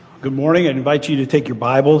Good morning. I invite you to take your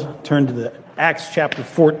Bible, turn to the Acts chapter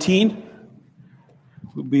 14.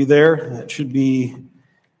 We'll be there. That should be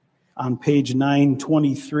on page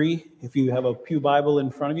 923 if you have a pew Bible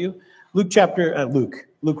in front of you. Luke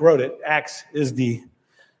wrote it. Acts is the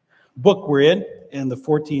book we're in, and the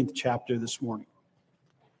 14th chapter this morning.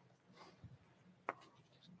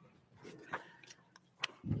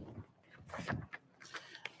 I'd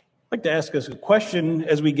like to ask us a question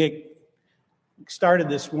as we get started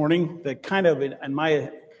this morning that kind of, in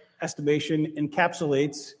my estimation,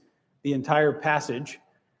 encapsulates the entire passage.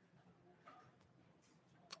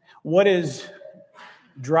 What is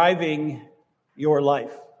driving your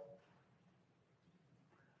life?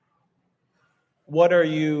 What are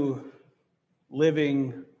you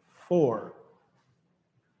living for?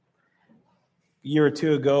 A year or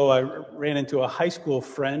two ago, I ran into a high school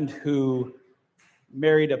friend who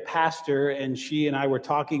married a pastor, and she and I were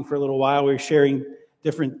talking for a little while. We were sharing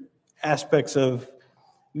different aspects of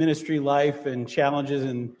ministry life and challenges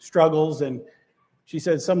and struggles. And she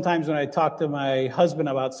said, sometimes when I talk to my husband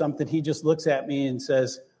about something, he just looks at me and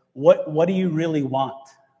says, what do you really want?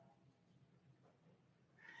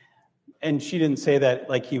 And she didn't say that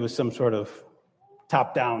like he was some sort of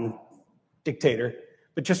top-down dictator,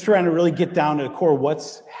 but just trying to really get down to the core,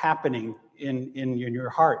 what's happening in your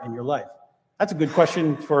heart, in your life. That's a good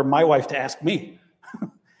question for my wife to ask me.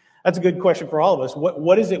 That's a good question for all of us.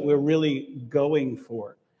 What is it we're really going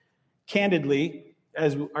for? Candidly,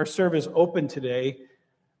 as our service opened today,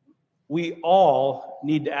 we all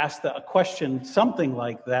need to ask a question, something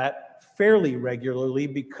like that, fairly regularly,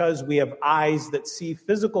 because we have eyes that see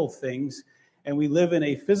physical things, and we live in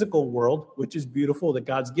a physical world, which is beautiful, that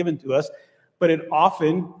God's given to us, but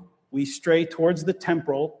often we stray towards the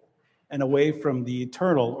temporal and away from the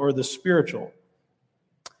eternal or the spiritual.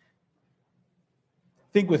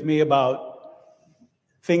 Think with me about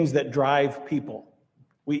things that drive people.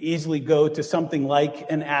 We easily go to something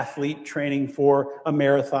like an athlete training for a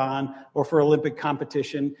marathon or for Olympic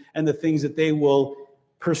competition, and the things that they will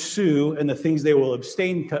pursue and the things they will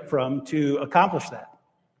abstain from to accomplish that.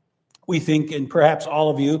 We think, and perhaps all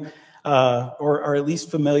of you are at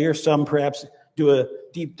least familiar, some perhaps do a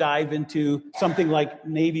deep dive into something like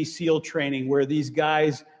Navy SEAL training, where these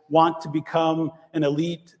guys want to become an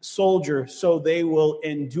elite soldier, so they will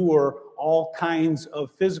endure all kinds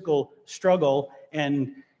of physical struggle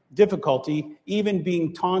and difficulty, even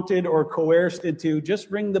being taunted or coerced into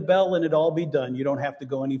just ring the bell and it'll all be done. You don't have to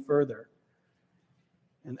go any further.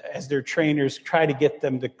 And as their trainers try to get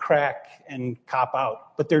them to crack and cop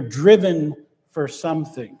out, but they're driven for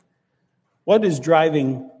something. What is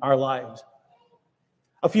driving our lives?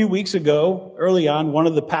 A few weeks ago, early on, one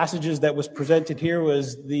of the passages that was presented here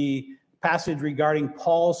was the passage regarding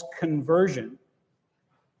Paul's conversion.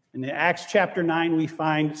 In Acts chapter 9, we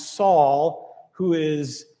find Saul, who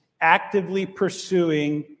is actively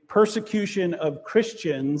pursuing persecution of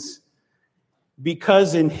Christians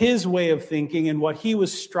because in his way of thinking and what he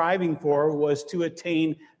was striving for was to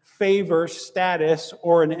attain favor, status,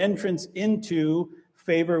 or an entrance into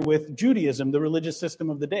favor with Judaism, the religious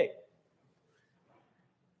system of the day.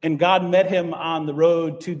 And God met him on the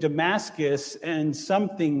road to Damascus, and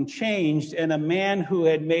something changed, and a man who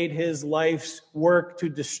had made his life's work to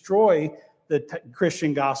destroy the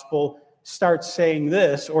Christian gospel starts saying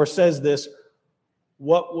this, or says this,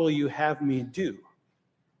 "What will you have me do?"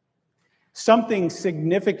 Something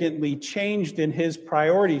significantly changed in his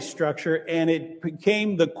priority structure, and it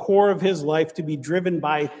became the core of his life to be driven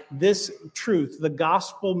by this truth, the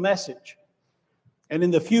gospel message. And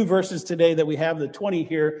in the few verses today that we have, the 20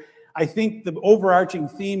 here, I think the overarching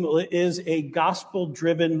theme is a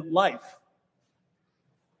gospel-driven life.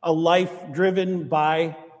 A life driven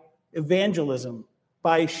by evangelism,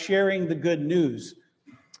 by sharing the good news.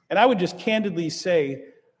 And I would just candidly say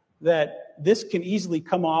that this can easily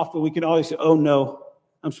come off, and we can always say, oh no,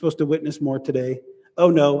 I'm supposed to witness more today. Oh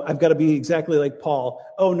no, I've got to be exactly like Paul.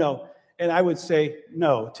 Oh no. And I would say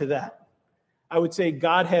no to that. I would say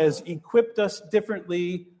God has equipped us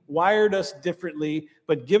differently, wired us differently,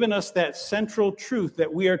 but given us that central truth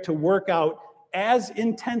that we are to work out as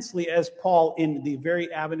intensely as Paul in the very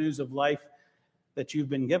avenues of life that you've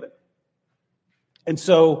been given. And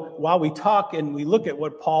so while we talk and we look at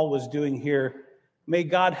what Paul was doing here, may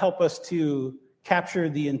God help us to capture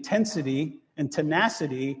the intensity and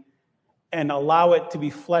tenacity and allow it to be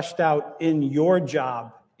fleshed out in your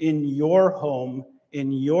job, in your home,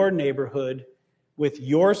 in your neighborhood, with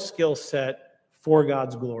your skill set for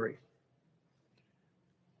God's glory.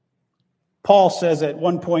 Paul says at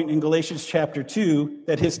one point in Galatians chapter 2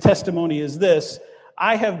 that his testimony is this: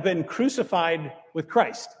 I have been crucified with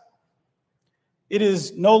Christ. It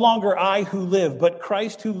is no longer I who live, but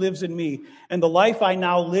Christ who lives in me. And the life I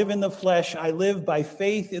now live in the flesh, I live by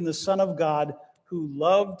faith in the Son of God who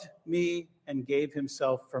loved me and gave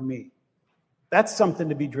himself for me. That's something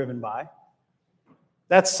to be driven by.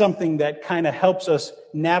 That's something that kind of helps us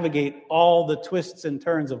navigate all the twists and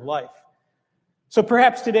turns of life. So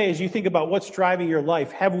perhaps today, as you think about what's driving your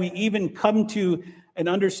life, have we even come to an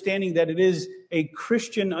understanding that it is a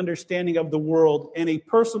Christian understanding of the world and a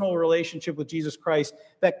personal relationship with Jesus Christ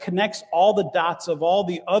that connects all the dots of all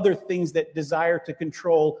the other things that desire to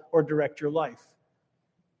control or direct your life?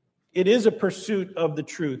 It is a pursuit of the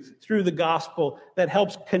truth through the gospel that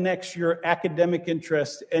helps connect your academic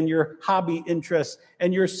interests and your hobby interests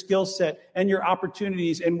and your skill set and your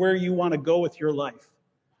opportunities and where you want to go with your life.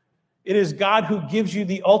 It is God who gives you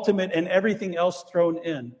the ultimate and everything else thrown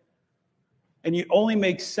in. And it only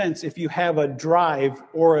makes sense if you have a drive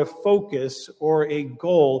or a focus or a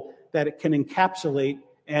goal that it can encapsulate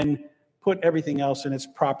and put everything else in its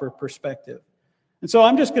proper perspective. And so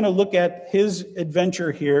I'm just going to look at his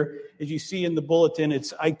adventure here. As you see in the bulletin,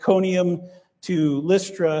 it's Iconium to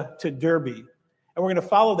Lystra to Derbe. And we're going to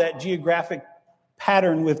follow that geographic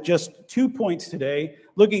pattern with just 2 points today,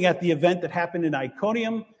 looking at the event that happened in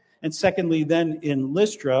Iconium, and secondly, then in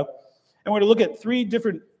Lystra. And we're going to look at 3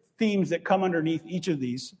 different themes that come underneath each of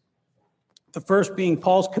these. The first being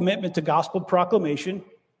Paul's commitment to gospel proclamation.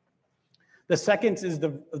 The second is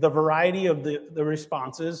the variety of the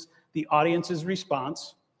responses, the audience's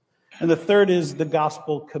response. And the third is the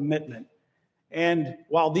gospel commitment. And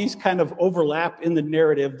while these kind of overlap in the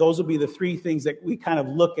narrative, those will be the 3 things that we kind of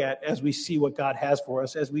look at as we see what God has for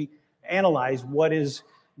us, as we analyze what is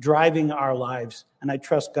driving our lives. And I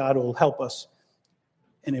trust God will help us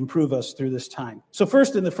and improve us through this time. So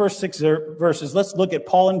first, in the first 6 verses, let's look at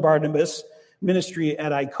Paul and Barnabas' ministry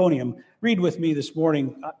at Iconium. Read with me this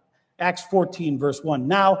morning, Acts 14, verse 1.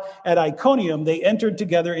 Now, at Iconium, they entered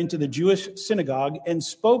together into the Jewish synagogue and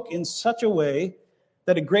spoke in such a way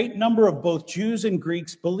that a great number of both Jews and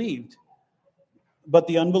Greeks believed. But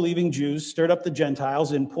the unbelieving Jews stirred up the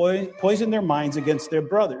Gentiles and poisoned their minds against their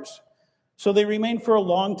brothers. So they remained for a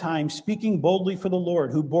long time, speaking boldly for the Lord,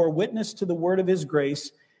 who bore witness to the word of his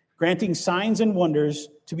grace, granting signs and wonders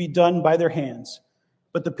to be done by their hands.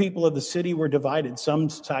 But the people of the city were divided. Some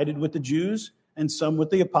sided with the Jews and some with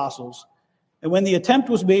the apostles. And when the attempt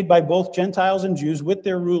was made by both Gentiles and Jews with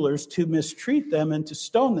their rulers to mistreat them and to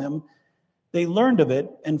stone them, they learned of it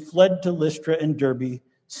and fled to Lystra and Derbe,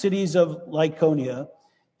 cities of Lycaonia,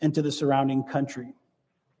 and to the surrounding country.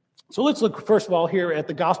 So let's look first of all here at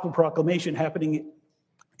the gospel proclamation happening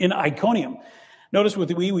in Iconium. Notice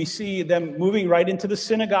with we see them moving right into the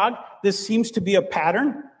synagogue. This seems to be a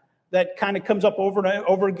pattern that kind of comes up over and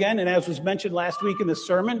over again. And as was mentioned last week in the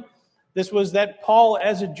sermon, this was that Paul,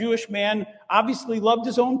 as a Jewish man, obviously loved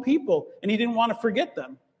his own people, and he didn't want to forget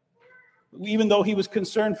them, even though he was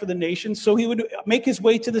concerned for the nation. So he would make his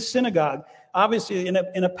way to the synagogue, obviously in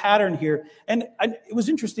a pattern here. And it was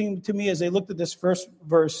interesting to me as I looked at this first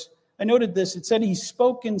verse. I noted this. It said he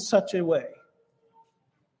spoke in such a way.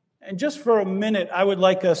 And just for a minute, I would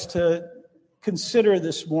like us to consider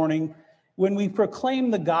this morning, when we proclaim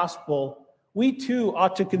the gospel, we too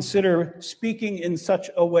ought to consider speaking in such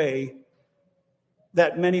a way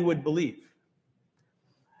that many would believe.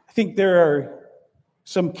 I think there are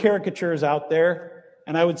some caricatures out there,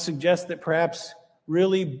 and I would suggest that perhaps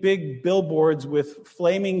really big billboards with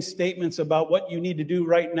flaming statements about what you need to do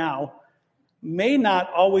right now may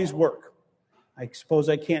not always work. I suppose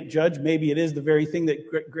I can't judge. Maybe it is the very thing that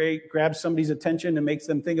grabs somebody's attention and makes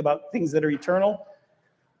them think about things that are eternal.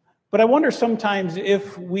 But I wonder sometimes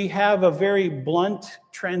if we have a very blunt,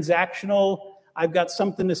 transactional, I've got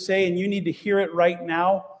something to say and you need to hear it right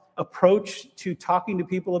now approach to talking to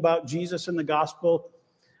people about Jesus and the gospel.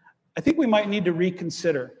 I think we might need to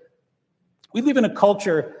reconsider. We live in a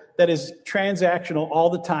culture that is transactional all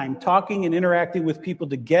the time, talking and interacting with people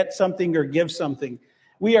to get something or give something.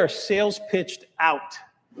 We are sales pitched out.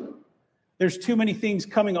 There's too many things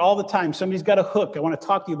coming all the time. Somebody's got a hook. I want to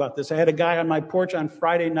talk to you about this. I had a guy on my porch on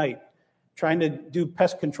Friday night trying to do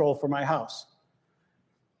pest control for my house.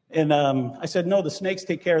 And I said, no, the snakes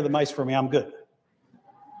take care of the mice for me. I'm good.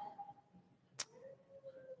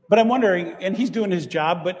 But I'm wondering, and he's doing his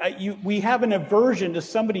job, but we have an aversion to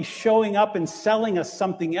somebody showing up and selling us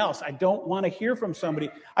something else. I don't want to hear from somebody.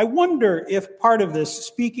 I wonder if part of this,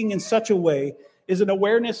 speaking in such a way, is an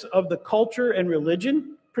awareness of the culture and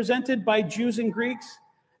religion presented by Jews and Greeks,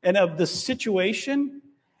 and of the situation,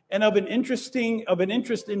 and of an interest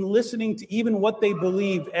in listening to even what they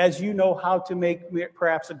believe, as you know how to make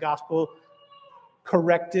perhaps a gospel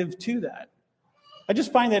corrective to that. I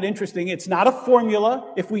just find that interesting. It's not a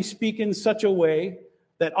formula if we speak in such a way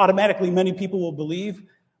that automatically many people will believe.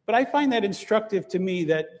 But I find that instructive to me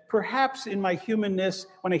that perhaps in my humanness,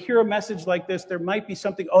 when I hear a message like this, there might be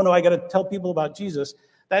something, oh no, I got to tell people about Jesus.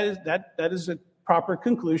 That is a proper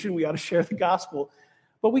conclusion. We ought to share the gospel.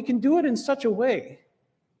 But we can do it in such a way,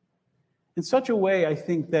 I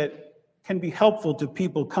think, that can be helpful to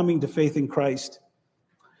people coming to faith in Christ.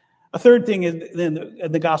 A third thing in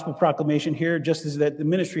the gospel proclamation here, just is that the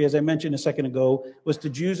ministry, as I mentioned a second ago, was to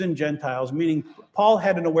Jews and Gentiles, meaning Paul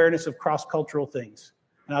had an awareness of cross-cultural things.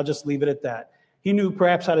 And I'll just leave it at that. He knew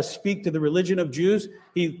perhaps how to speak to the religion of Jews.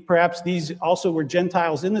 Perhaps these also were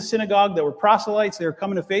Gentiles in the synagogue that were proselytes. They were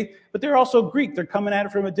coming to faith, but they're also Greek. They're coming at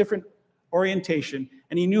it from a different orientation.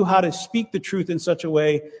 And he knew how to speak the truth in such a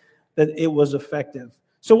way that it was effective.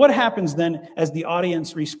 So what happens then as the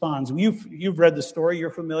audience responds? You've read the story.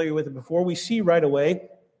 You're familiar with it before. We see right away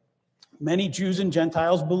many Jews and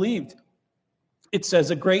Gentiles believed. It says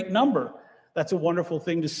a great number. That's a wonderful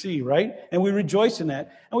thing to see, right? And we rejoice in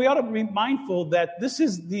that. And we ought to be mindful that this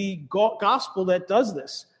is the gospel that does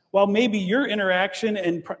this. While maybe your interaction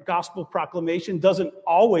and gospel proclamation doesn't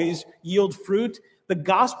always yield fruit, the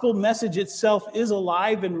gospel message itself is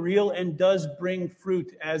alive and real and does bring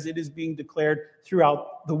fruit as it is being declared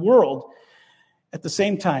throughout the world. At the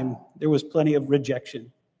same time, there was plenty of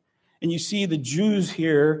rejection. And you see the Jews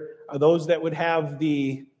here are those that would have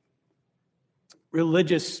the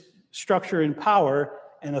religious structure and power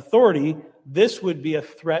and authority. This would be a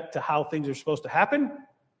threat to how things are supposed to happen.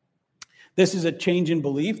 This is a change in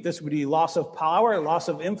belief. This would be loss of power, loss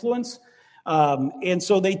of influence. And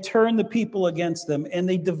so they turn the people against them, and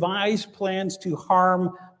they devise plans to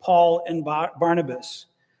harm Paul and Barnabas.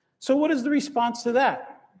 So what is the response to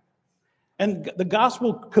that? And the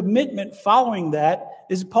gospel commitment following that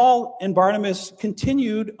is Paul and Barnabas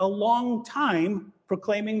continued a long time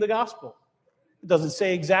proclaiming the gospel. It doesn't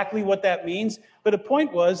say exactly what that means, but the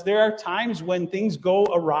point was there are times when things go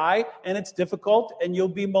awry and it's difficult and you'll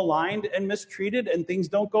be maligned and mistreated and things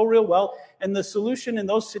don't go real well. And the solution in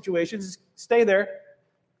those situations is stay there,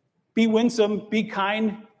 be winsome, be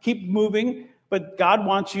kind, keep moving. But God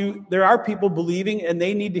wants you, there are people believing and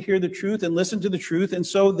they need to hear the truth and listen to the truth. And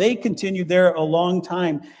so they continued there a long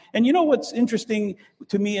time. And you know what's interesting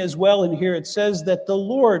to me as well in here? It says that the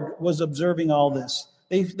Lord was observing all this.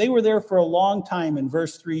 They were there for a long time in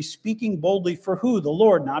verse 3, speaking boldly for who? The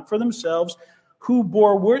Lord, not for themselves, who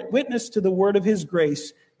bore witness to the word of his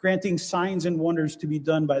grace, granting signs and wonders to be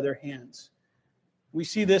done by their hands. We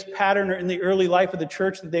see this pattern in the early life of the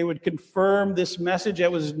church that they would confirm this message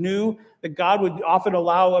that was new, that God would often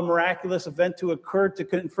allow a miraculous event to occur to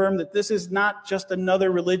confirm that this is not just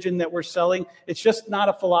another religion that we're selling. It's just not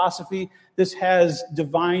a philosophy. This has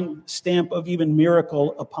divine stamp of even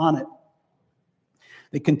miracle upon it.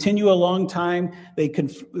 They continue a long time.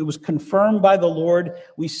 It was confirmed by the Lord.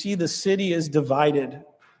 We see the city is divided.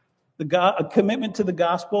 A commitment to the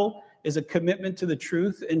gospel is a commitment to the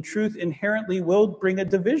truth, and truth inherently will bring a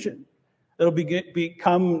division. It'll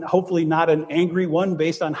become hopefully not an angry one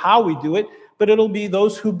based on how we do it, but it'll be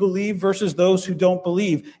those who believe versus those who don't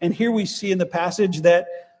believe. And here we see in the passage that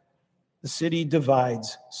the city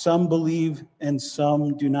divides. Some believe and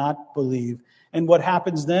some do not believe. And what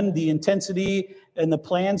happens then? The intensity and the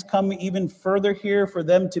plans come even further here for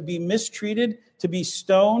them to be mistreated, to be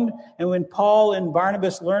stoned. And when Paul and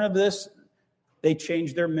Barnabas learn of this, they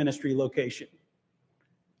change their ministry location.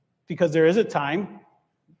 Because there is a time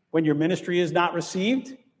when your ministry is not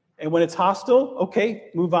received, and when it's hostile, okay,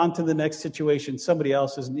 move on to the next situation. Somebody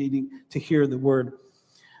else is needing to hear the word.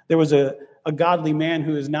 There was a godly man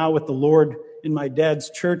who is now with the Lord in my dad's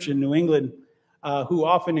church in New England, who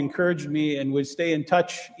often encouraged me and would stay in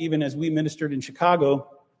touch even as we ministered in Chicago.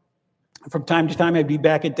 From time to time, I'd be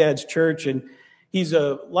back at Dad's church, and he's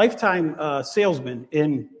a lifetime salesman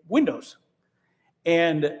in Windows.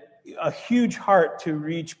 And a huge heart to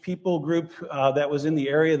reach people group that was in the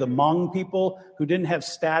area, the Hmong people who didn't have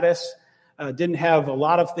status, didn't have a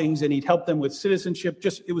lot of things, and he'd help them with citizenship.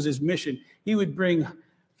 It was his mission. He would bring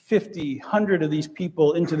 50, 100 of these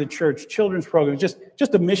people into the church, children's programs,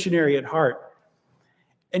 just a missionary at heart.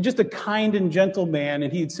 And just a kind and gentle man.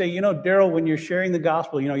 And he'd say, Daryl, when you're sharing the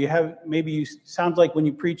gospel, you sound like when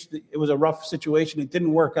you preached, it was a rough situation. It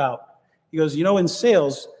didn't work out. He goes, in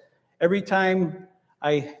sales, every time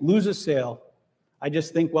I lose a sale, I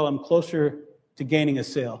just think, well, I'm closer to gaining a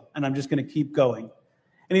sale, and I'm just going to keep going.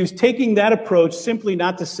 And he was taking that approach simply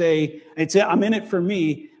not to say, I'm in it for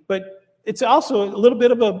me, but it's also a little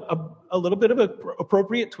bit of an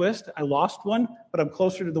appropriate twist. I lost one, but I'm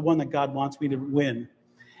closer to the one that God wants me to win.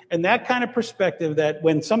 And that kind of perspective, that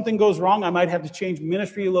when something goes wrong, I might have to change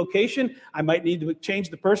ministry location. I might need to change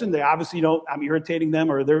the person. They obviously don't, I'm irritating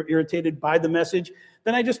them or they're irritated by the message.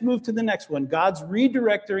 Then I just move to the next one. God's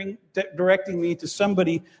directing me to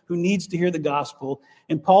somebody who needs to hear the gospel.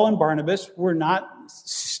 And Paul and Barnabas were not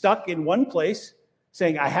stuck in one place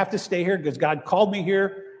saying, I have to stay here because God called me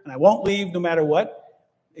here and I won't leave no matter what.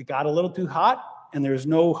 It got a little too hot, and there's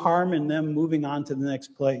no harm in them moving on to the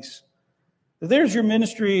next place. There's your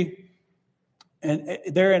ministry, and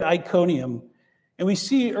there at Iconium. And we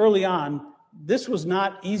see early on, this was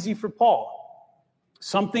not easy for Paul.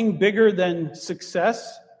 Something bigger than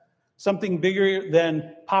success, something bigger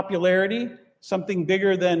than popularity, something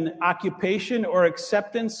bigger than occupation or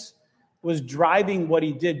acceptance was driving what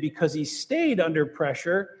he did, because he stayed under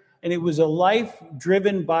pressure, and it was a life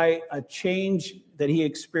driven by a change that he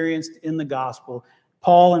experienced in the gospel.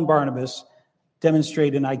 Paul and Barnabas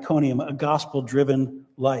demonstrate in Iconium a gospel-driven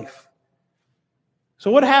life.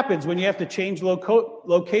 So what happens when you have to change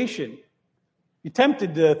location? You're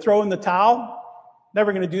tempted to throw in the towel.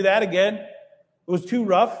 Never going to do that again. It was too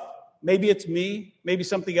rough. Maybe it's me. Maybe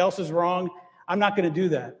something else is wrong. I'm not going to do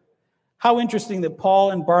that. How interesting that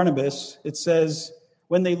Paul and Barnabas, it says,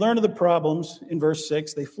 when they learned of the problems, in verse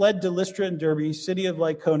 6, they fled to Lystra and Derbe, city of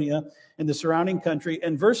Lycaonia, and the surrounding country.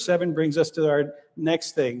 And verse 7 brings us to our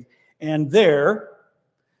next thing. And there,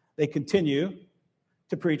 they continue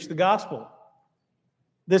to preach the gospel.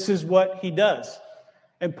 This is what he does.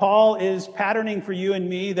 And Paul is patterning for you and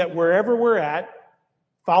me that wherever we're at,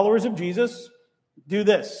 followers of Jesus do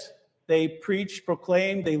this. They preach,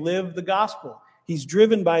 proclaim, they live the gospel. He's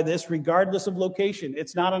driven by this regardless of location.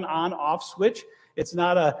 It's not an on-off switch. It's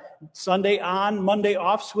not a Sunday on, Monday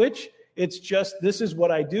off switch. It's just, this is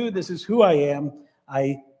what I do. This is who I am.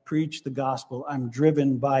 I preach the gospel. I'm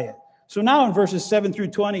driven by it. So now in verses 7 through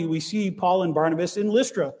 20, we see Paul and Barnabas in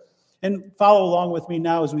Lystra. And follow along with me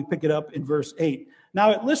now as we pick it up in verse 8.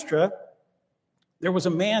 Now at Lystra, there was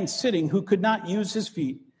a man sitting who could not use his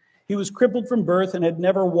feet. He was crippled from birth and had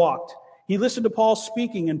never walked. He listened to Paul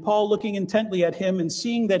speaking, and Paul, looking intently at him and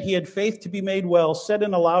seeing that he had faith to be made well, said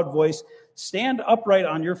in a loud voice, "Stand upright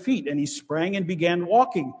on your feet." And he sprang and began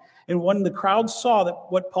walking. And when the crowd saw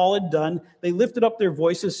that what Paul had done, they lifted up their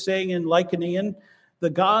voices, saying in Lycaonian, "The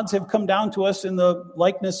gods have come down to us in the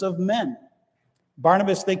likeness of men."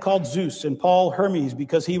 Barnabas they called Zeus, and Paul Hermes,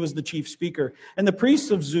 because he was the chief speaker. And the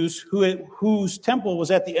priests of Zeus, whose temple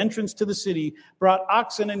was at the entrance to the city, brought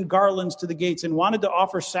oxen and garlands to the gates and wanted to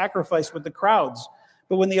offer sacrifice with the crowds.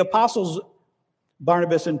 But when the apostles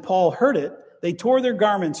Barnabas and Paul heard it, they tore their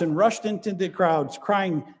garments and rushed into the crowds,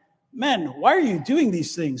 crying, "Men, why are you doing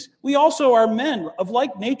these things? We also are men of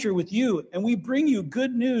like nature with you, and we bring you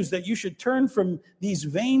good news that you should turn from these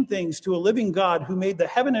vain things to a living God who made the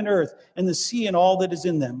heaven and earth and the sea and all that is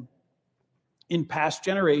in them. In past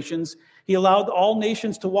generations, he allowed all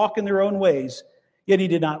nations to walk in their own ways, yet he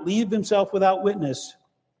did not leave himself without witness.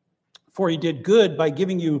 For he did good by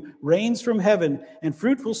giving you rains from heaven and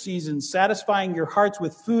fruitful seasons, satisfying your hearts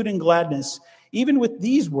with food and gladness." Even with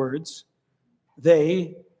these words,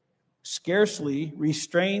 they scarcely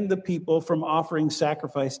restrained the people from offering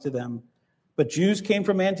sacrifice to them. But Jews came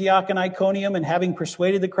from Antioch and Iconium, and having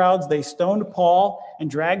persuaded the crowds, they stoned Paul and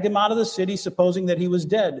dragged him out of the city, supposing that he was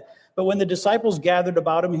dead. But when the disciples gathered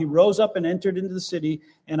about him, he rose up and entered into the city,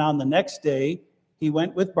 and on the next day he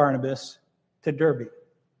went with Barnabas to Derbe.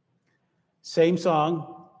 Same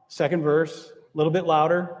song, second verse, a little bit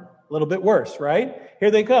louder, a little bit worse, right? Here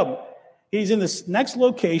they come. He's in this next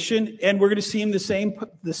location, and we're going to see him the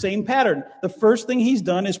same pattern. The first thing he's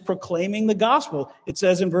done is proclaiming the gospel. It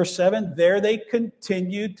says in verse 7, there they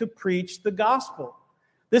continued to preach the gospel.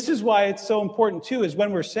 This is why it's so important, too, is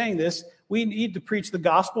when we're saying this, we need to preach the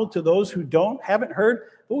gospel to those who haven't heard,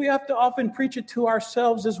 but we have to often preach it to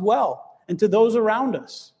ourselves as well and to those around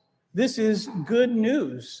us. This is good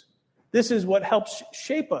news. This is what helps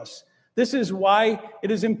shape us. This is why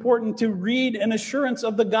it is important to read an assurance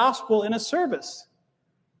of the gospel in a service.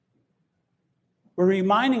 We're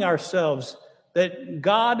reminding ourselves that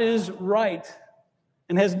God is right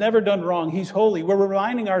and has never done wrong. He's holy. We're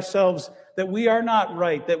reminding ourselves that we are not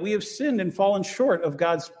right, that we have sinned and fallen short of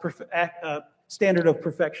God's standard of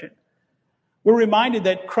perfection. We're reminded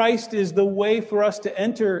that Christ is the way for us to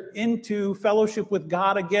enter into fellowship with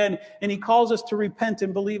God again, and he calls us to repent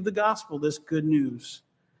and believe the gospel, this good news.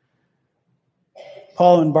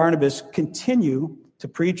 Paul and Barnabas continue to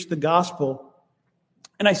preach the gospel.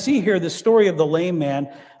 And I see here the story of the lame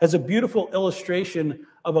man as a beautiful illustration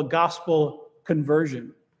of a gospel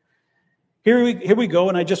conversion. Here we go,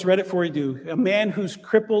 and I just read it for you. A man who's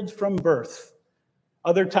crippled from birth.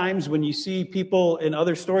 Other times when you see people in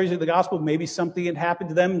other stories of the gospel, maybe something had happened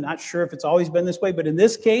to them. Not sure if it's always been this way, but in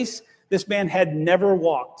this case, this man had never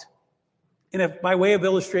walked. And if by way of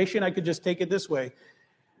illustration, I could just take it this way.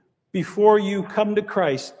 Before you come to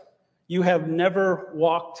Christ, you have never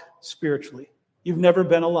walked spiritually. You've never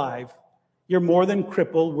been alive. You're more than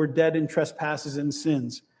crippled. We're dead in trespasses and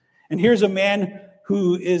sins. And here's a man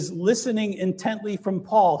who is listening intently from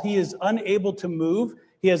Paul. He is unable to move.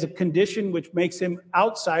 He has a condition which makes him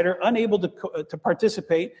outsider, unable to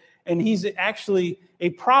participate, and he's actually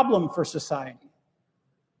a problem for society.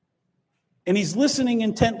 And he's listening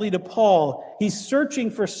intently to Paul. He's searching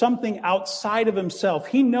for something outside of himself.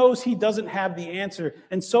 He knows he doesn't have the answer.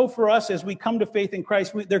 And so for us, as we come to faith in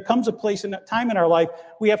Christ, there comes a place and a time in our life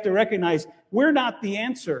we have to recognize we're not the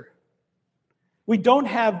answer. We don't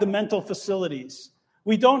have the mental facilities.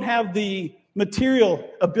 We don't have the material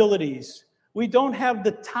abilities. We don't have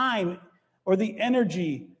the time or the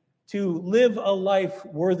energy to live a life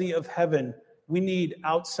worthy of heaven. We need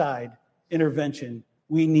outside intervention.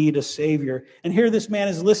 We need a Savior. And here this man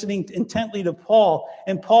is listening intently to Paul,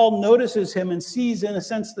 and Paul notices him and sees, in a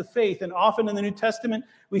sense, the faith. And often in the New Testament,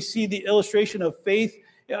 we see the illustration of faith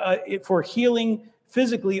for healing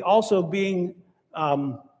physically also being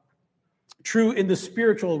true in the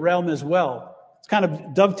spiritual realm as well. It's kind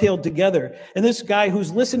of dovetailed together. And this guy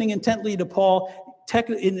who's listening intently to Paul,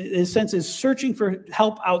 in a sense, is searching for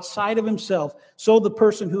help outside of himself. So the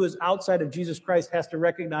person who is outside of Jesus Christ has to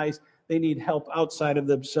recognize they need help outside of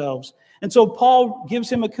themselves. And so Paul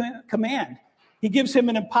gives him a command. He gives him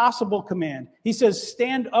an impossible command. He says,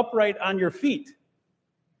 stand upright on your feet.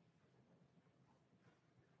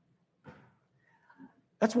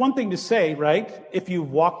 That's one thing to say, right? If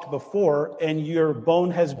you've walked before and your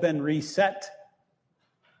bone has been reset.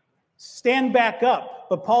 Stand back up.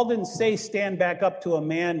 But Paul didn't say stand back up to a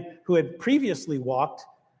man who had previously walked.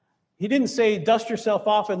 He didn't say dust yourself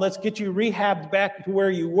off and let's get you rehabbed back to where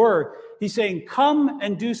you were. He's saying come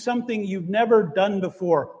and do something you've never done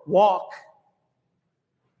before. Walk.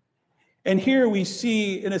 And here we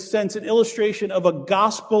see, in a sense, an illustration of a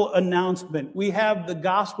gospel announcement. We have the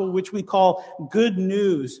gospel, which we call good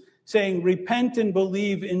news, saying repent and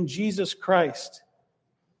believe in Jesus Christ.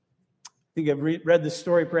 I think I've read this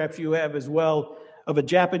story, perhaps you have as well, of a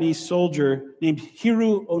Japanese soldier named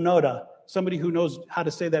Hiroo Onoda. Somebody who knows how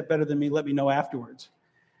to say that better than me, let me know afterwards.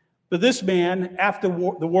 But this man, after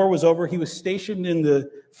the war was over, he was stationed in the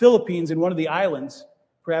Philippines in one of the islands.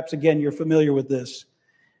 Perhaps, again, you're familiar with this.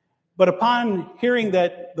 But upon hearing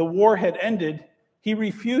that the war had ended, he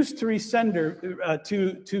refused to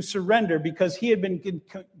surrender because he had been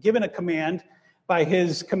given a command by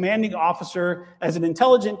his commanding officer as an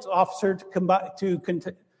intelligence officer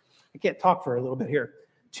I can't talk for a little bit here,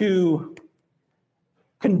 to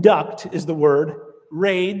conduct, is the word,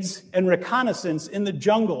 raids and reconnaissance in the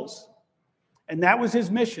jungles. And that was his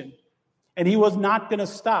mission. And he was not going to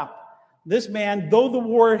stop. This man, though the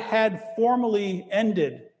war had formally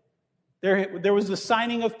ended, there was the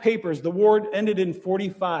signing of papers. The war ended in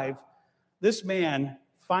 1945. This man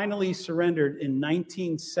finally surrendered in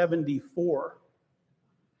 1974.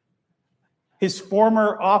 His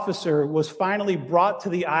former officer was finally brought to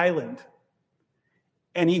the island.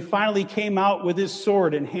 And he finally came out with his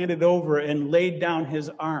sword and handed over and laid down his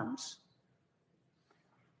arms.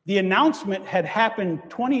 The announcement had happened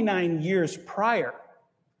 29 years prior.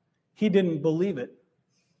 He didn't believe it.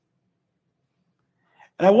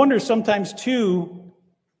 And I wonder sometimes, too,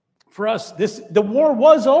 for us, the war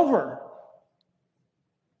was over.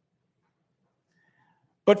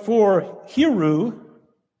 But for Hiroo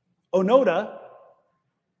Onoda,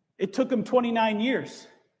 it took him 29 years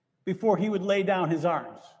before he would lay down his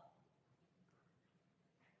arms.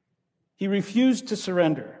 He refused to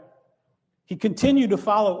surrender. He continued to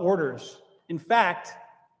follow orders. In fact,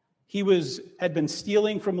 he had been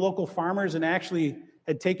stealing from local farmers and actually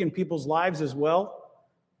had taken people's lives as well.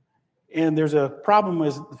 And there's a problem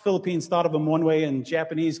with the Philippines thought of him one way and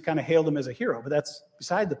Japanese kind of hailed him as a hero, but that's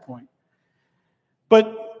beside the point.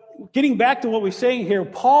 But getting back to what we're saying here,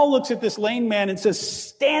 Paul looks at this lame man and says,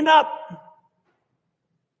 stand up.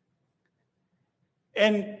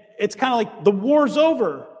 And it's kind of like the war's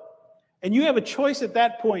over. And you have a choice at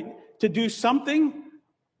that point to do something,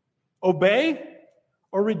 obey,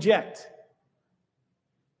 or reject.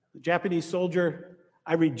 The Japanese soldier,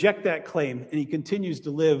 I reject that claim, and he continues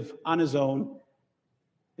to live on his own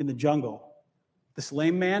in the jungle. This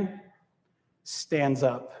lame man stands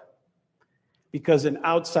up because an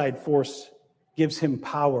outside force gives him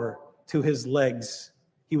power to his legs.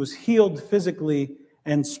 He was healed physically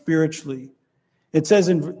and spiritually. It says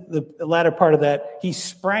in the latter part of that, he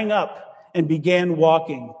sprang up and began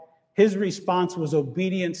walking. His response was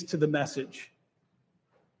obedience to the message.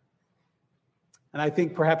 And I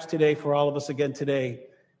think perhaps today, for all of us again today,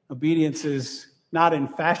 obedience is not in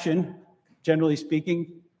fashion, generally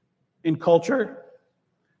speaking, in culture,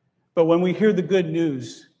 but when we hear the good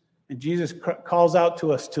news and Jesus calls out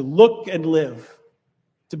to us to look and live,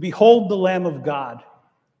 to behold the Lamb of God,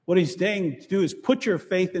 what he's saying to do is put your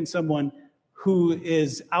faith in someone who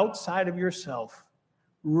is outside of yourself.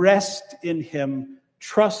 Rest in him,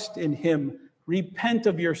 trust in him, repent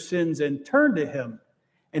of your sins and turn to him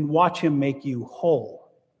and watch him make you whole.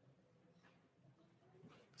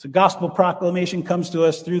 So gospel proclamation comes to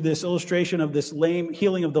us through this illustration of this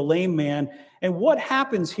healing of the lame man. And what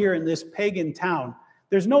happens here in this pagan town?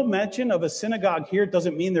 There's no mention of a synagogue here. It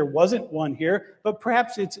doesn't mean there wasn't one here, but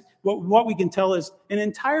perhaps it's what we can tell is an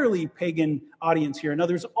entirely pagan audience here. In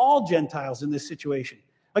other words, all Gentiles in this situation.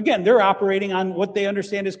 Again, they're operating on what they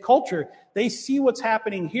understand as culture. They see what's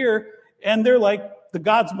happening here, and they're like, the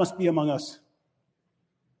gods must be among us.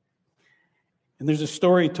 And there's a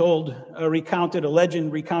story told, a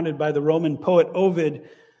legend recounted by the Roman poet Ovid,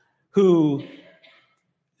 who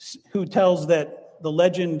tells that the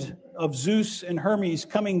legend of Zeus and Hermes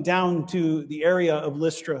coming down to the area of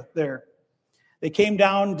Lystra there. They came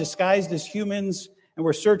down disguised as humans and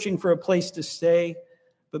were searching for a place to stay,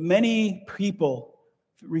 but many people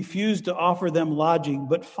refused to offer them lodging.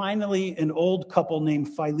 But finally, an old couple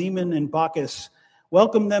named Philemon and Bacchus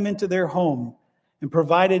welcomed them into their home and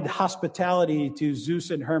provided hospitality to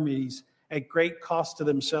Zeus and Hermes at great cost to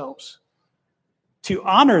themselves. To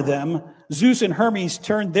honor them, Zeus and Hermes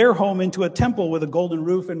turned their home into a temple with a golden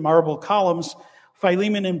roof and marble columns.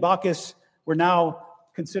 Philemon and Bacchus were now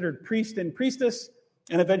considered priest and priestess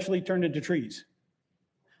and eventually turned into trees.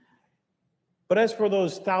 But as for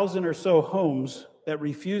those 1,000 or so homes that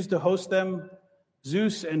refused to host them,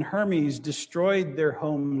 Zeus and Hermes destroyed their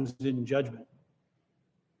homes in judgment.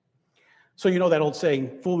 So you know that old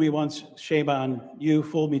saying, fool me once, shame on you,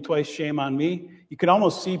 fool me twice, shame on me. You could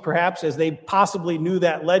almost see perhaps as they possibly knew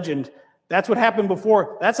that legend, that's what happened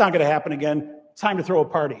before, that's not going to happen again, it's time to throw a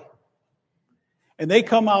party. And they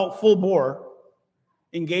come out full bore,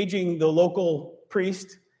 engaging the local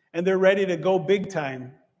priest, and they're ready to go big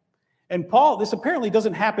time. And Paul, this apparently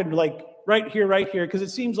doesn't happen like right here, because it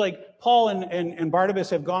seems like Paul and Barnabas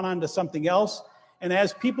have gone on to something else. And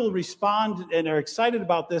as people respond and are excited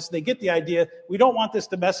about this, they get the idea, we don't want this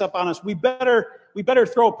to mess up on us. We better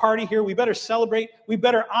throw a party here. We better celebrate. We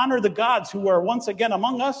better honor the gods who are once again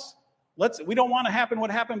among us. We don't want to happen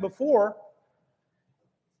what happened before.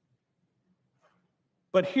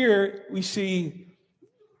 But here we see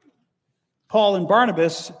Paul and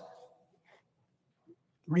Barnabas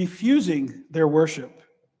refusing their worship.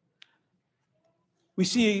 We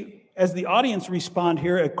see, as the audience respond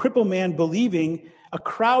here, a crippled man believing, a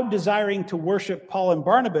crowd desiring to worship Paul and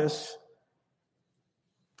Barnabas.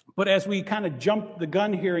 But as we kind of jump the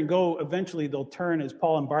gun here and go, eventually they'll turn as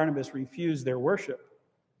Paul and Barnabas refuse their worship.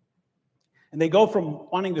 And they go from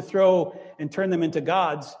wanting to throw and turn them into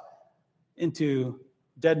gods into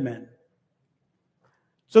dead men.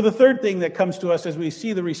 So the third thing that comes to us as we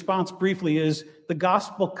see the response briefly is the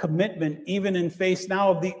gospel commitment, even in face now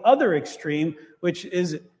of the other extreme, which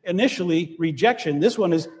is initially rejection. This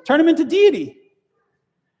one is turn them into deity.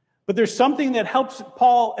 But there's something that helps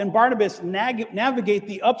Paul and Barnabas navigate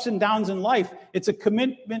the ups and downs in life. It's a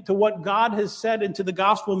commitment to what God has said and to the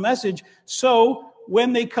gospel message. So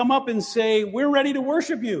when they come up and say, we're ready to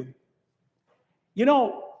worship you,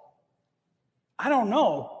 I don't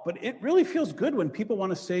know, but it really feels good when people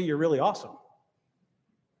want to say you're really awesome.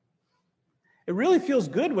 It really feels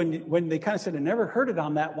good when they kind of said, I never heard it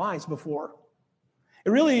on that wise before. It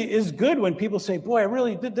really is good when people say, boy, I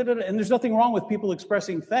really did, and there's nothing wrong with people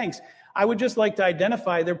expressing thanks. I would just like to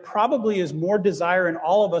identify there probably is more desire in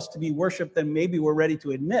all of us to be worshiped than maybe we're ready to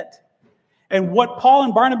admit. And what Paul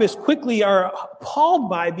and Barnabas quickly are appalled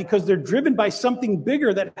by, because they're driven by something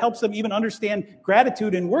bigger that helps them even understand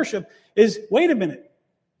gratitude and worship, is, wait a minute,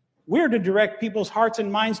 we're to direct people's hearts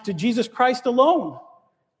and minds to Jesus Christ alone.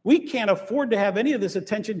 We can't afford to have any of this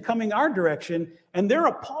attention coming our direction, and they're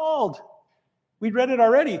appalled. We read it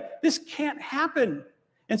already. This can't happen.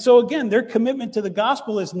 And so again, their commitment to the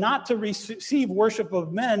gospel is not to receive worship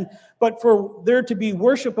of men, but for there to be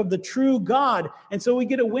worship of the true God. And so we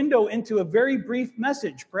get a window into a very brief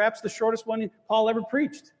message, perhaps the shortest one Paul ever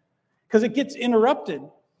preached, because it gets interrupted.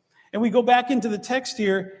 And we go back into the text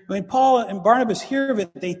here. When Paul and Barnabas hear of it,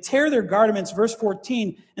 they tear their garments, verse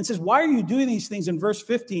 14, and says, why are you doing these things in verse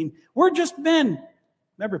 15? We're just men.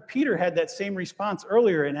 Remember, Peter had that same response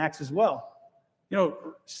earlier in Acts as well.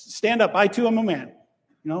 Stand up, I too am a man.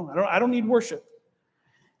 I don't need worship.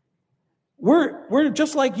 We're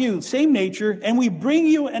just like you, same nature, and we bring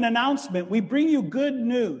you an announcement. We bring you good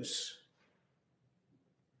news.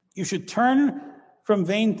 You should turn from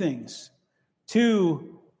vain things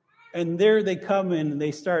to, and there they come in and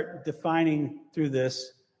they start defining through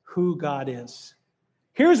this who God is.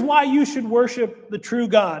 Here's why you should worship the true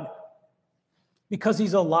God. Because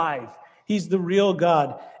he's alive. He's the real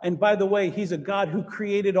God. And by the way, he's a God who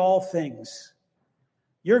created all things.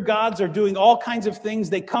 Your gods are doing all kinds of things.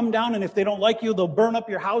 They come down, and if they don't like you, they'll burn up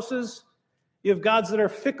your houses. You have gods that are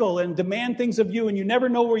fickle and demand things of you, and you never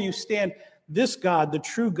know where you stand. This God, the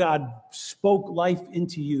true God, spoke life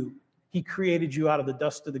into you. He created you out of the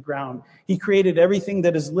dust of the ground. He created everything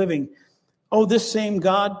that is living. Oh, this same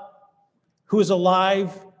God who is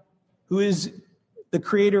alive, who is the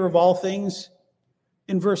creator of all things.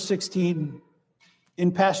 In verse 16,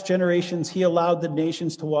 in past generations, he allowed the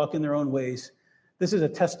nations to walk in their own ways. This is a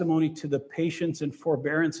testimony to the patience and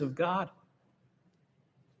forbearance of God.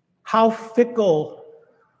 How fickle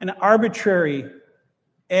and arbitrary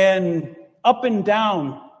and up and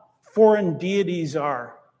down foreign deities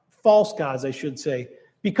are. False gods, I should say.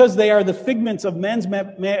 Because they are the figments of men's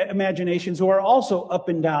imaginations who are also up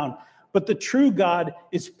and down. But the true God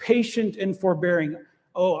is patient and forbearing.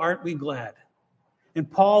 Oh, aren't we glad? And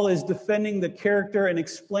Paul is defending the character and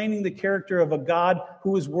explaining the character of a God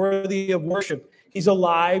who is worthy of worship. He's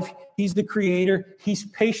alive. He's the creator. He's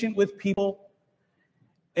patient with people.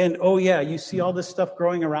 And oh yeah, you see all this stuff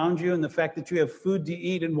growing around you and the fact that you have food to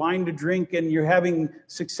eat and wine to drink and you're having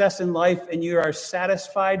success in life and you are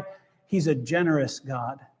satisfied. He's a generous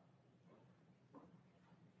God.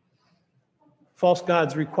 False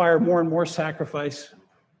gods require more and more sacrifice.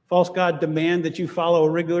 False God demand that you follow a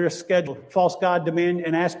regular schedule. False God demand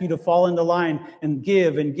and ask you to fall into line and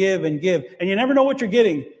give and give and give. And you never know what you're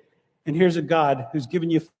getting. And here's a God who's given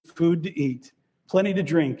you food to eat, plenty to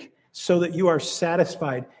drink, so that you are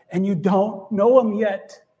satisfied. And you don't know him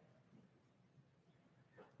yet.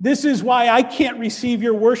 This is why I can't receive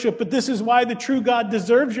your worship, but this is why the true God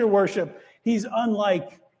deserves your worship. He's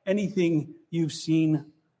unlike anything you've seen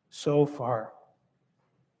so far.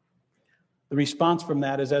 The response from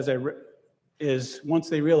that is once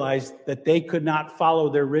they realized that they could not follow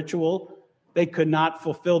their ritual, they could not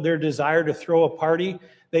fulfill their desire to throw a party,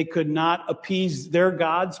 they could not appease their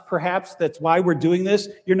gods, perhaps. That's why we're doing this.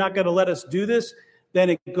 You're not going to let us do this. Then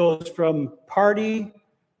it goes from party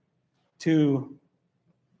to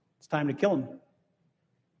it's time to kill him.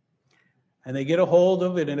 And they get a hold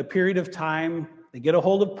of it in a period of time. They get a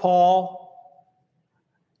hold of Paul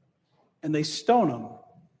and they stone him.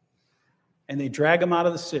 And they drag him out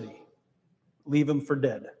of the city, leave him for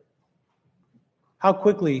dead. How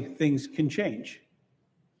quickly things can change.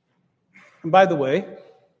 And by the way,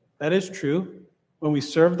 that is true. When we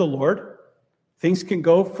serve the Lord, things can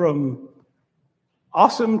go from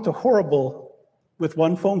awesome to horrible with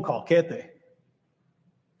one phone call, can't they?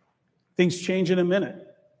 Things change in a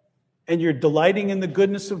minute. And you're delighting in the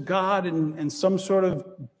goodness of God and some sort of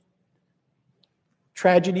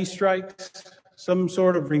tragedy strikes. Some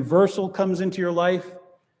sort of reversal comes into your life.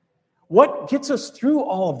 What gets us through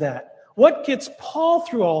all of that? What gets Paul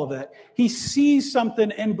through all of that? He sees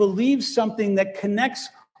something and believes something that connects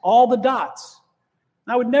all the dots.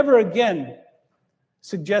 I would never again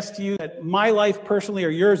suggest to you that my life personally or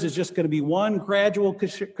yours is just going to be one gradual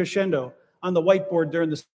crescendo on the whiteboard during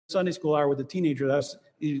the Sunday school hour with the teenager that was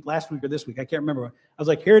last week or this week. I can't remember. I was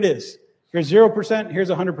like, here it is. Here's 0%. Here's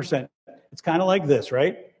 100%. It's kind of like this,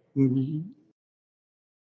 right? Mm-hmm.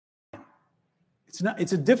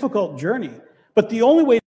 It's a difficult journey, but the only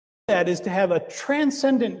way to do that is to have a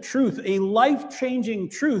transcendent truth, a life-changing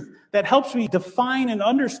truth that helps me define and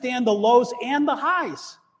understand the lows and the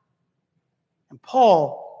highs. And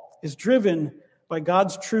Paul is driven by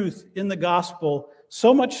God's truth in the gospel,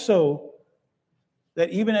 so much so that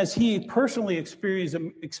even as he personally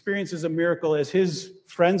experiences a miracle, as his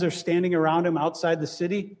friends are standing around him outside the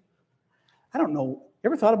city, I don't know, you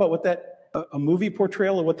ever thought about what a movie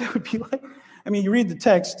portrayal of what that would be like? I mean, you read the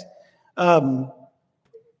text.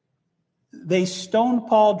 They stoned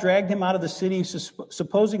Paul, dragged him out of the city,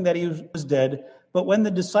 supposing that he was dead. But when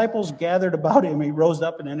the disciples gathered about him, he rose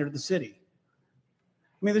up and entered the city.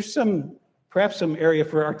 I mean, there's perhaps some area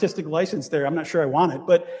for artistic license there. I'm not sure I want it.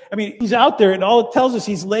 But, I mean, he's out there, and all it tells us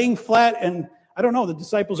he's laying flat, and I don't know, the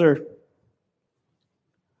disciples are...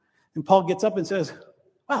 And Paul gets up and says,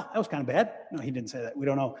 wow, that was kind of bad. No, he didn't say that. We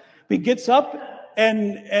don't know. But he gets up,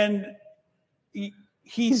 and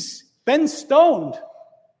he's been stoned,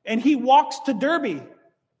 and he walks to Derbe.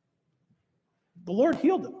 The Lord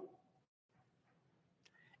healed him.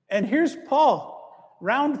 And here's Paul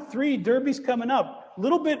round 3, Derby's coming up. A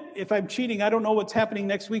little bit, if I'm cheating, I don't know what's happening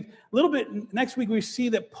next week. A little bit next week, we see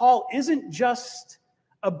that Paul isn't just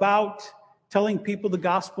about telling people the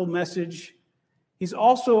gospel message. He's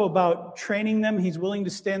also about training them. He's willing to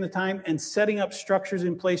stand the time and setting up structures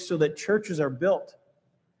in place so that churches are built.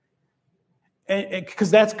 And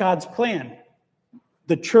because that's God's plan,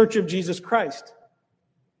 the church of Jesus Christ.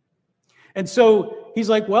 And so he's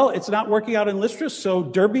like, well, it's not working out in Lystra, so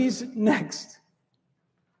Derby's next.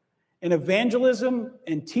 And evangelism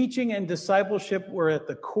and teaching and discipleship were at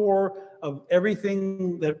the core of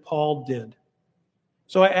everything that Paul did.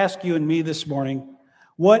 So I ask you and me this morning,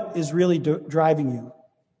 what is really driving you?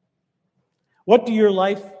 What do your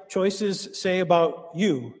life choices say about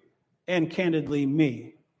you and, candidly,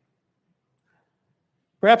 me?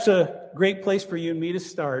 Perhaps a great place for you and me to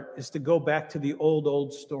start is to go back to the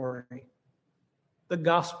old story, the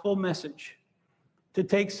gospel message. To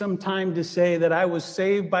take some time to say that I was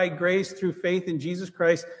saved by grace through faith in Jesus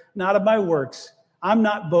Christ, not of my works. I'm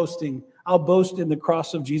not boasting. I'll boast in the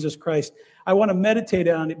cross of Jesus Christ. I want to meditate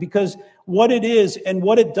on it because what it is and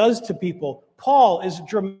what it does to people. Paul is a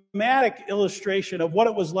dramatic illustration of what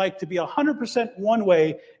it was like to be 100% one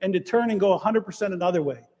way and to turn and go 100% another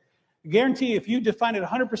way. I guarantee if you define it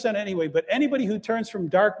 100% anyway, but anybody who turns from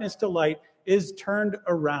darkness to light is turned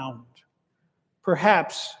around.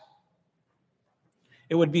 Perhaps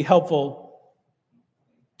it would be helpful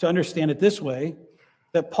to understand it this way,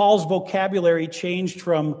 that Paul's vocabulary changed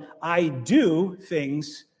from I do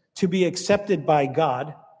things to be accepted by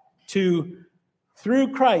God to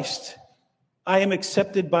through Christ, I am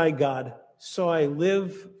accepted by God, so I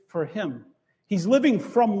live for him. He's living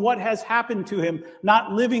from what has happened to him,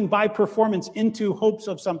 not living by performance into hopes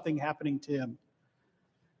of something happening to him.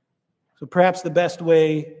 So perhaps the best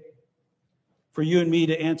way for you and me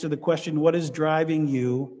to answer the question, what is driving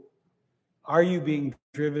you? Are you being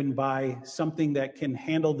driven by something that can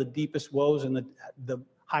handle the deepest woes and the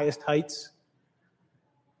highest heights?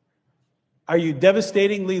 Are you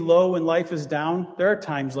devastatingly low when life is down? There are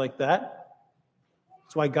times like that.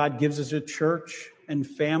 That's why God gives us a church and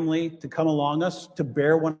family to come along us, to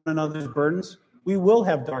bear one another's burdens. We will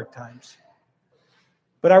have dark times.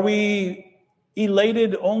 But are we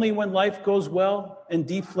elated only when life goes well and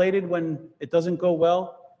deflated when it doesn't go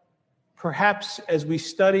well? Perhaps as we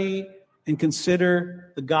study and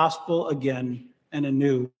consider the gospel again and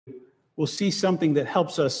anew, we'll see something that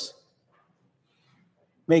helps us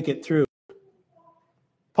make it through.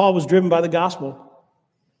 Paul was driven by the gospel.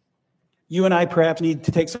 You and I perhaps need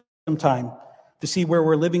to take some time to see where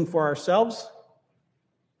we're living for ourselves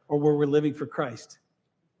or where we're living for Christ.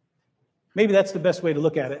 Maybe that's the best way to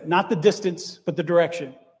look at it. Not the distance, but the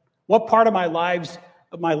direction. What part of my life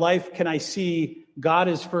can I see God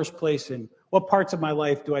is first place in? What parts of my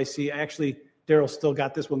life do I see? Actually, Daryl still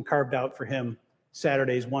got this one carved out for him,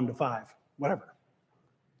 Saturdays 1 to 5, whatever.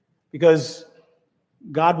 Because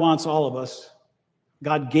God wants all of us.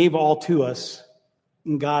 God gave all to us.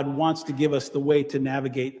 And God wants to give us the way to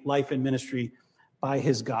navigate life and ministry by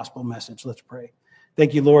his gospel message. Let's pray.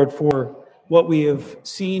 Thank you, Lord, for what we have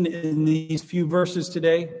seen in these few verses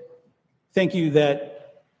today. Thank you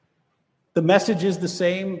that the message is the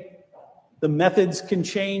same. The methods can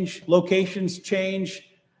change. Locations change.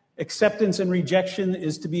 Acceptance and rejection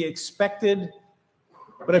is to be expected.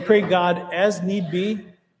 But I pray, God, as need be,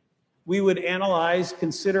 we would analyze,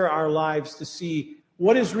 consider our lives to see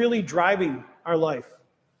what is really driving our life.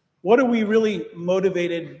 What are we really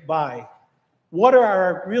motivated by? What are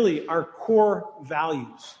our core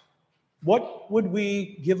values? What would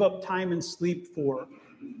we give up time and sleep for?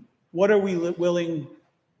 What are we willing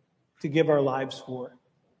to give our lives for?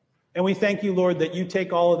 And we thank you, Lord, that you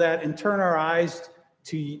take all of that and turn our eyes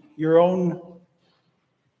to your own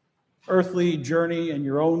earthly journey and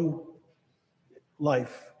your own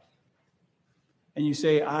life. And you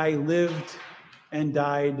say, I lived and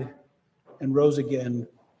died and rose again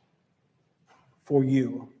for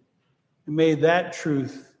you. And may that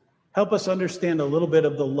truth help us understand a little bit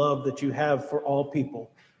of the love that you have for all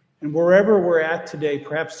people. And wherever we're at today,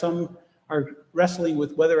 perhaps some are wrestling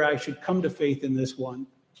with whether I should come to faith in this one.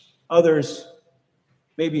 Others,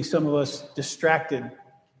 maybe some of us distracted.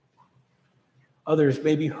 Others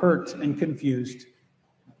may be hurt and confused.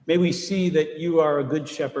 May we see that you are a good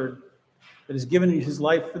shepherd that has given his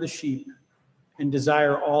life for the sheep and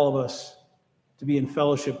desire all of us to be in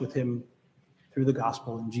fellowship with him through the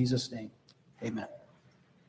gospel. In Jesus' name, amen.